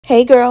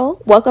Hey girl,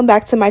 welcome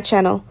back to my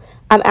channel.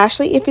 I'm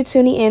Ashley if you're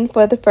tuning in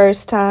for the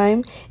first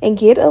time, and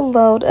get a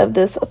load of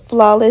this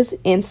flawless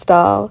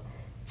install.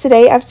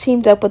 Today I've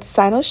teamed up with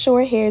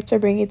Cynosure hair to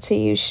bring it to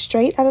you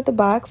straight out of the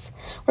box.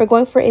 We're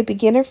going for a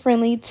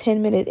beginner-friendly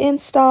 10-minute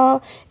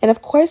install, and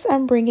of course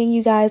I'm bringing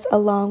you guys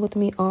along with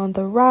me on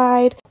the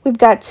ride. We've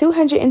got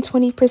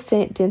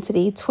 220%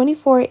 density,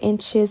 24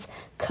 inches,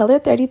 color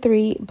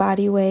 33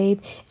 body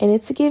wave, and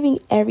it's giving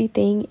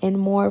everything and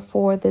more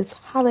for this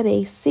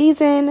holiday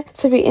season.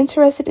 So if you're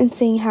interested in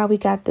seeing how we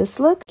got this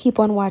look, keep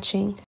on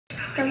watching.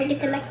 Don't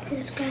forget to like and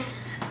subscribe.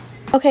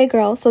 Okay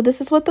girl, so this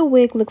is what the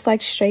wig looks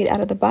like straight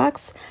out of the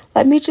box.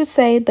 Let me just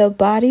say the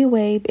body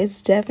wave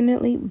is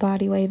definitely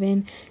body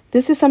waving.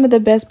 This is some of the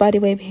best body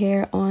wave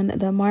hair on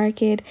the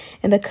market,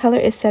 and the color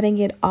is setting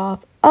it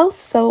off oh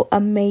so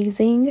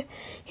amazing.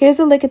 Here's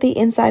a look at the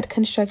inside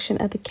construction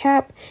of the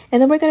cap,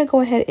 and then we're going to go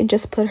ahead and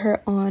just put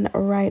her on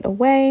right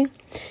away.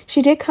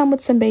 She did come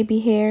with some baby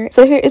hair,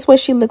 so here is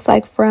what she looks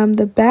like from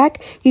the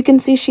back. You can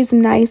see she's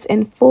nice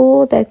and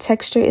full. That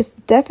texture is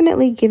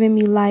definitely giving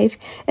me life,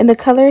 and the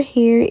color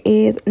here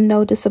is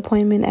no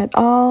disappointment at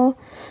all.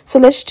 So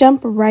let's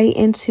jump right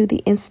into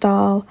the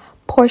install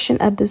portion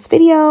of this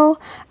video.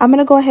 I'm going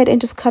to go ahead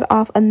and just cut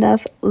off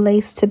enough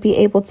lace to be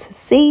able to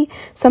see.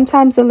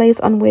 Sometimes the lace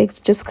on wigs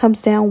just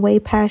comes down way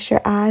past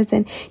your eyes,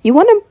 and you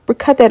want to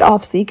cut that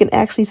off so you can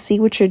actually see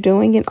what you're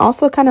doing, and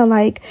also kind of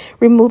like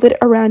remove it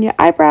around your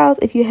eyebrows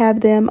if you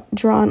have them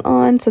drawn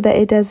on so that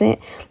it doesn't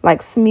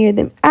like smear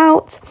them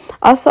out.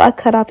 Also, I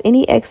cut off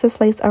any excess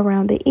lace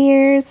around the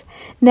ears.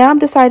 Now I'm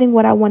deciding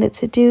what I wanted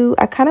to do.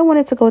 I kind of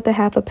wanted to go with the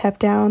half a pep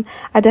down.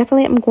 I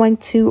definitely am going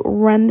to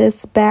run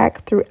this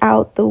back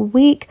throughout the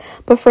week,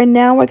 but for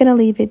now we're going to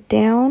leave it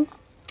down.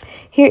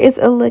 Here is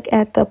a look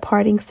at the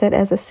parting set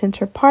as a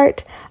center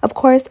part. Of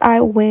course, I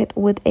went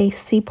with a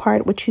C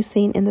part, which you've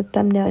seen in the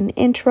thumbnail and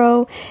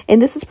intro, and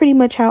this is pretty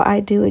much how I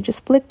do it.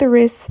 Just flick the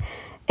wrists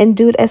and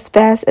do it as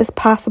fast as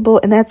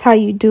possible, and that's how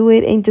you do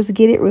it, and just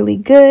get it really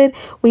good.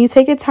 When you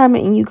take your time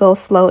and you go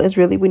slow is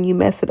really when you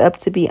mess it up,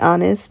 to be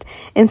honest.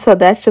 And so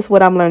that's just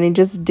what I'm learning.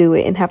 Just do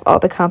it and have all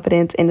the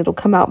confidence, and it'll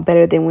come out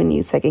better than when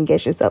you second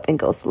guess yourself and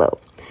go slow.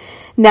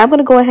 Now I'm going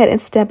to go ahead and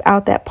step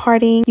out that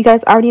parting. You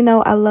guys already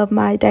know I love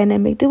my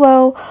dynamic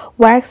duo.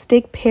 Wax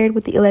stick paired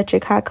with the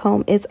electric hot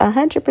comb is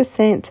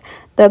 100%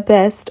 the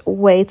best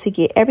way to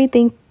get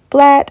everything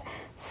flat,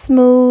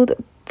 smooth,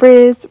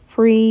 frizz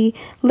free,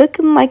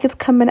 looking like it's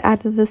coming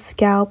out of the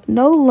scalp.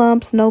 No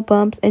lumps, no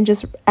bumps, and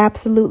just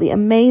absolutely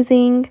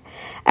amazing.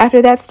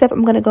 After that step,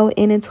 I'm going to go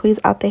in and tweeze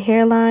out the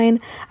hairline.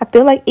 I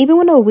feel like even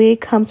when a wig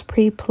comes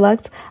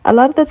pre-plucked, a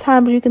lot of the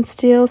times you can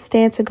still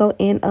stand to go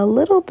in a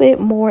little bit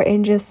more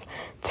and just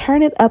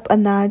turn it up a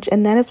notch,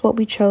 and that is what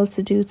we chose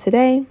to do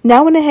today. Now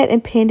I went ahead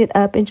and pinned it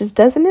up, and just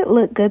doesn't it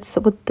look good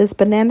with this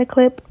banana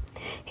clip?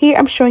 Here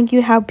I'm showing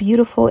you how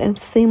beautiful and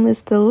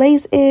seamless the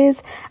lace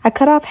is. I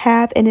cut off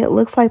half, and it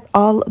looks like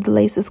all of the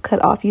lace is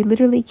cut off. You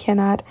literally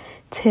cannot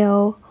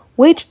tell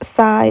which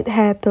side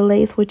had the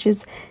lace, which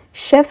is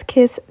chef's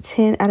kiss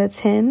 10 out of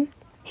 10.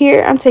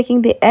 Here I'm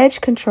taking the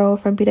edge control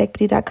from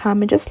Bedeck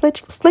and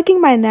just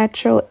slicking my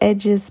natural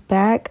edges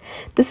back.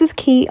 This is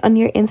key on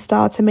your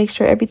install to make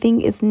sure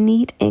everything is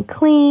neat and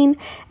clean,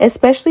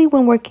 especially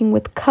when working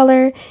with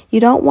color. You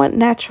don't want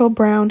natural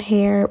brown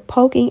hair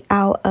poking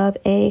out of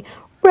a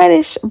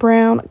reddish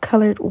brown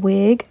colored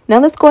wig. Now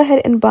let's go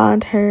ahead and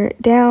bond her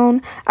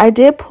down. I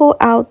did pull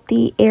out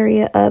the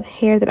area of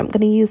hair that I'm going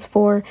to use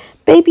for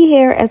baby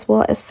hair as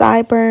well as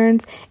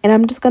sideburns, and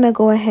I'm just going to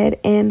go ahead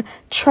and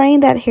train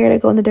that hair to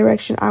go in the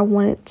direction I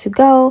want it to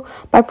go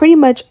by pretty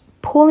much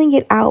pulling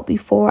it out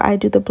before I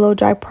do the blow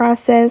dry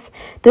process.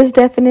 This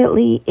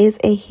definitely is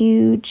a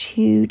huge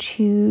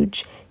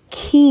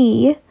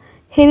key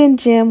hidden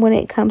gem when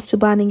it comes to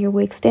bonding your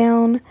wigs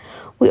down.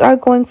 We are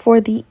going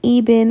for the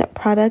Ebin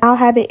product. I'll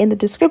have it in the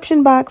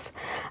description box.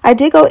 I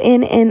did go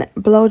in and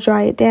blow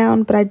dry it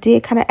down, but I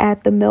did kind of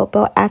add the melt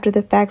belt after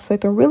the fact so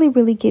it can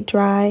really get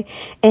dry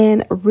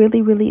and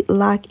really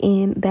lock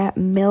in that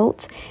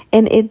melt,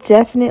 and it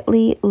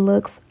definitely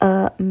looks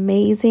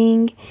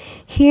amazing.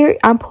 Here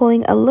I'm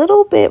pulling a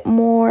little bit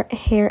more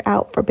hair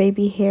out for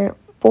baby hair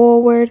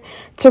forward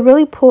to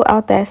really pull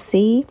out that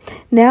C.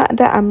 Now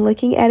that I'm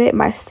looking at it,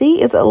 my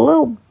C is a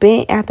little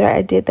bent after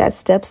I did that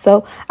step,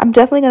 so I'm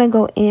definitely going to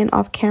go in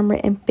off camera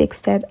and fix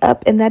that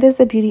up. And that is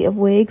the beauty of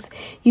wigs.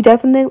 You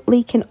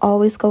definitely can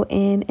always go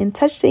in and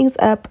touch things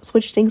up,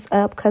 switch things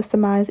up,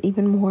 customize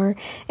even more,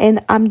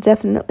 and I'm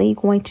definitely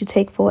going to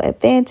take full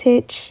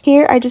advantage.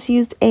 Here I just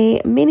used a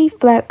mini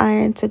flat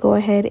iron to go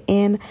ahead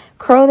and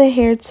curl the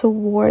hair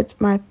towards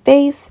my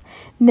face.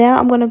 Now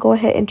I'm going to go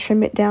ahead and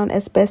trim it down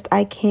as best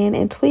I can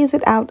and tweeze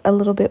it out a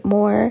little bit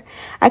more.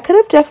 I could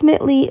have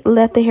definitely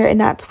left the hair and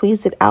not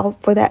tweezed it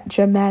out for that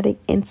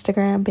dramatic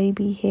Instagram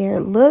baby hair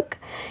look.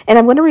 And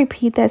I'm going to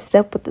repeat that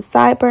step with the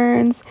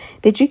sideburns.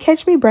 Did you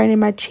catch me burning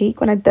my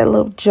cheek when I did that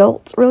little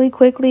jolt really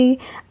quickly?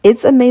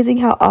 It's amazing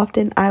how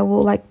often I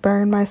will like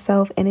burn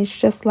myself, and it's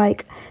just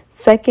like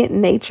second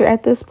nature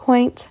at this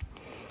point.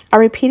 I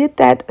repeated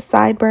that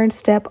sideburn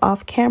step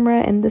off camera,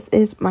 and this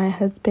is my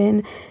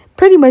husband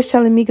pretty much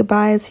telling me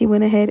goodbye as he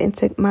went ahead and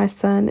took my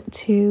son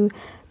to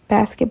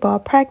basketball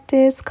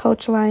practice.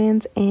 Coach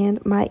Lyons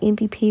and my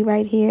MVP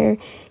right here.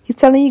 He's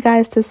telling you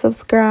guys to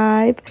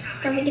subscribe.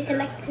 Don't forget to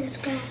like and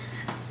subscribe.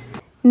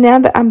 Now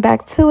that I'm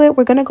back to it,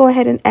 we're going to go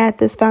ahead and add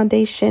this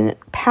foundation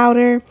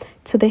powder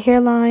to the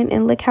hairline,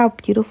 and look how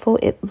beautiful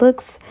it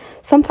looks.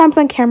 Sometimes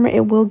on camera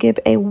it will give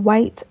a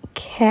white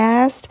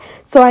cast,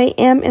 so I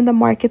am in the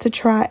market to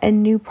try a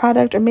new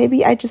product, or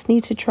maybe I just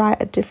need to try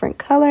a different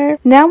color.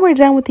 Now we're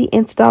done with the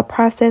install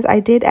process.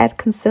 I did add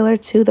concealer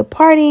to the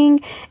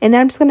parting, and now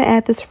I'm just going to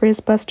add this frizz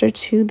buster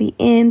to the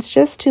ends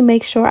just to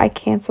make sure I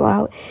cancel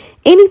out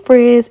any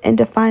frizz and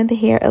define the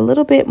hair a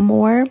little bit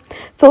more.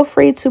 Feel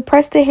free to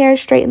press the hair,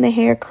 straighten the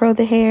hair, curl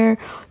the hair,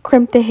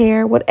 crimp the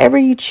hair, whatever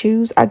you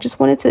choose. I just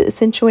wanted to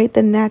accentuate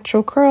the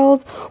natural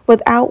curls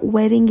without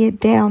wetting it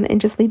down and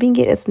just leaving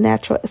it as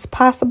natural as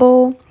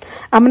possible.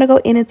 I'm going to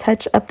go in and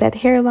touch up that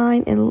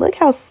hairline, and look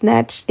how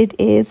snatched it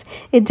is.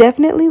 It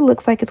definitely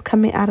looks like it's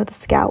coming out of the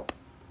scalp.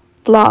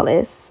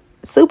 Flawless.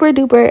 Super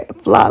duper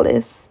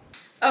flawless.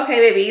 Okay,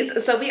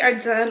 babies, so we are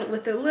done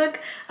with the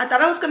look. I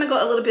thought I was going to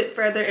go a little bit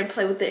further and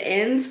play with the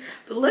ends,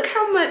 but look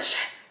how much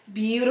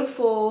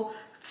beautiful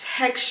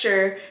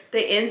texture the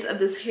ends of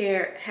this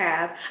hair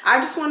have. I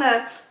just want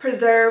to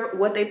preserve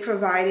what they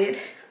provided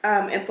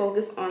and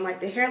focus on like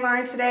the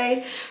hairline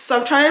today. So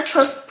I'm trying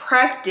to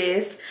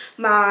practice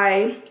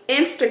my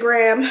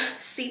Instagram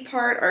C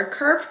part or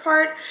curved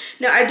part.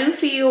 Now I do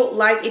feel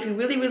like if you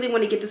really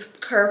want to get this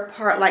curved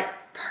part like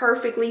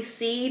perfectly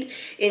seed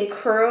and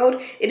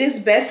curled, it is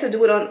best to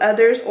do it on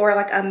others or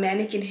like a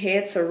mannequin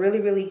head to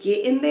really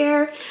get in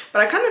there.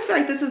 But I kind of feel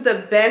like this is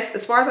the best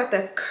as far as like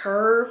the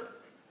curve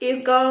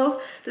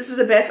goes. This is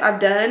the best I've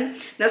done.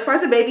 Now as far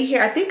as the baby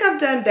hair, I think I've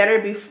done better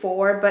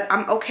before, but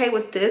I'm okay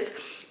with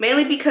this,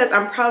 mainly because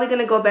I'm probably going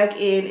to go back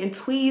in and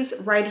tweeze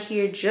right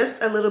here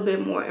just a little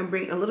bit more and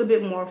bring a little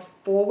bit more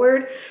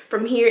forward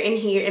from here and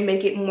here and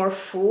make it more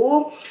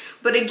full.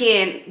 But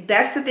again,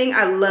 that's the thing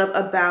I love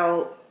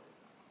about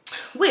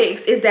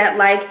wigs, is that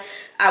like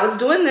I was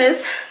doing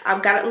this, I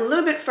got a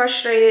little bit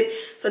frustrated,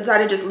 so I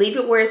decided to just leave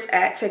it where it's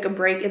at, take a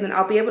break, and then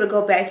I'll be able to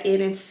go back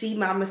in and see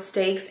my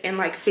mistakes and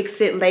like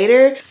fix it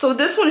later. So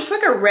this one is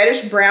like a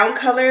reddish brown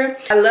color.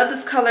 I love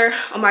this color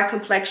on my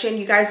complexion.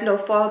 You guys know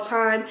fall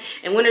time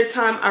and winter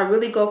time I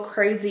really go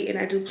crazy, and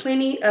I do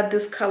plenty of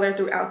this color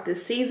throughout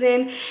this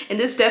season, and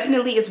this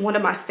definitely is one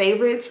of my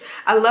favorites.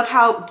 I love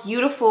how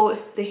beautiful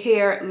the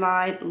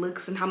hairline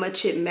looks and how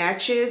much it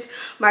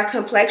matches my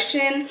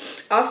complexion.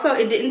 Also,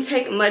 it didn't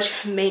take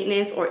much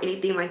maintenance or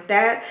anything like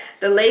that.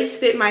 The lace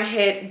fit my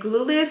head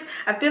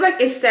glueless. I feel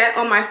like it sat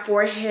on my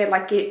forehead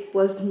like it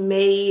was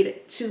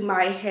made to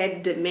my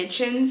head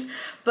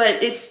dimensions,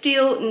 but it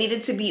still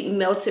needed to be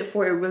melted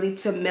for it really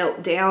to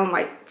melt down,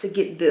 like to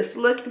get this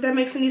look, if that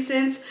makes any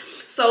sense.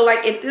 So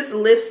like if this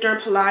lifts during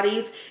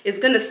Pilates, it's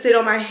gonna sit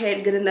on my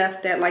head good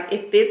enough that like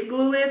it fits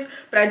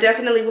glueless, but I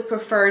definitely would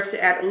prefer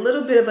to add a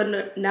little bit of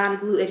a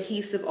non-glue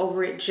adhesive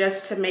over it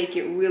just to make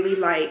it really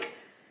like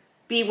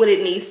be what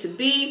it needs to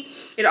be.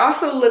 It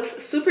also looks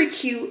super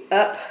cute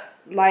up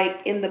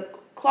like in the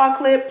claw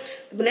clip,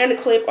 the banana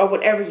clip, or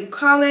whatever you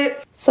call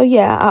it. So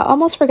yeah, I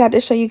almost forgot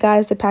to show you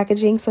guys the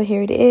packaging, so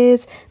here it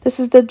is. This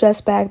is the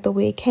dust bag the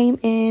wig came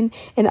in,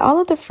 and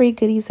all of the free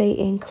goodies they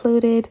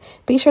included.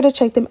 Be sure to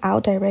check them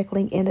out, direct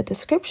link in the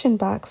description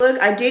box. Look,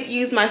 I did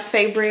use my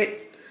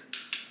favorite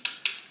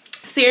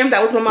serum.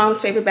 That was my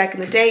mom's favorite back in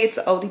the day. It's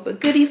an oldie but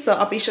goodie, so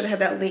I'll be sure to have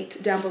that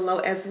linked down below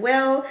as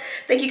well.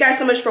 Thank you guys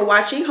so much for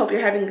watching. Hope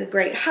you're having a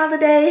great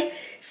holiday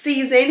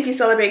season. If you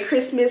celebrate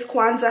Christmas,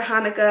 Kwanzaa,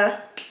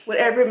 Hanukkah,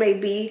 whatever it may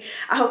be,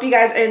 I hope you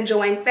guys are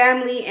enjoying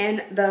family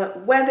and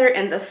the weather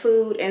and the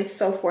food and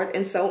so forth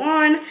and so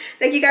on.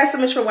 Thank you guys so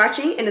much for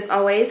watching, and as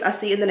always, I'll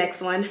see you in the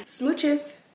next one. Smooches.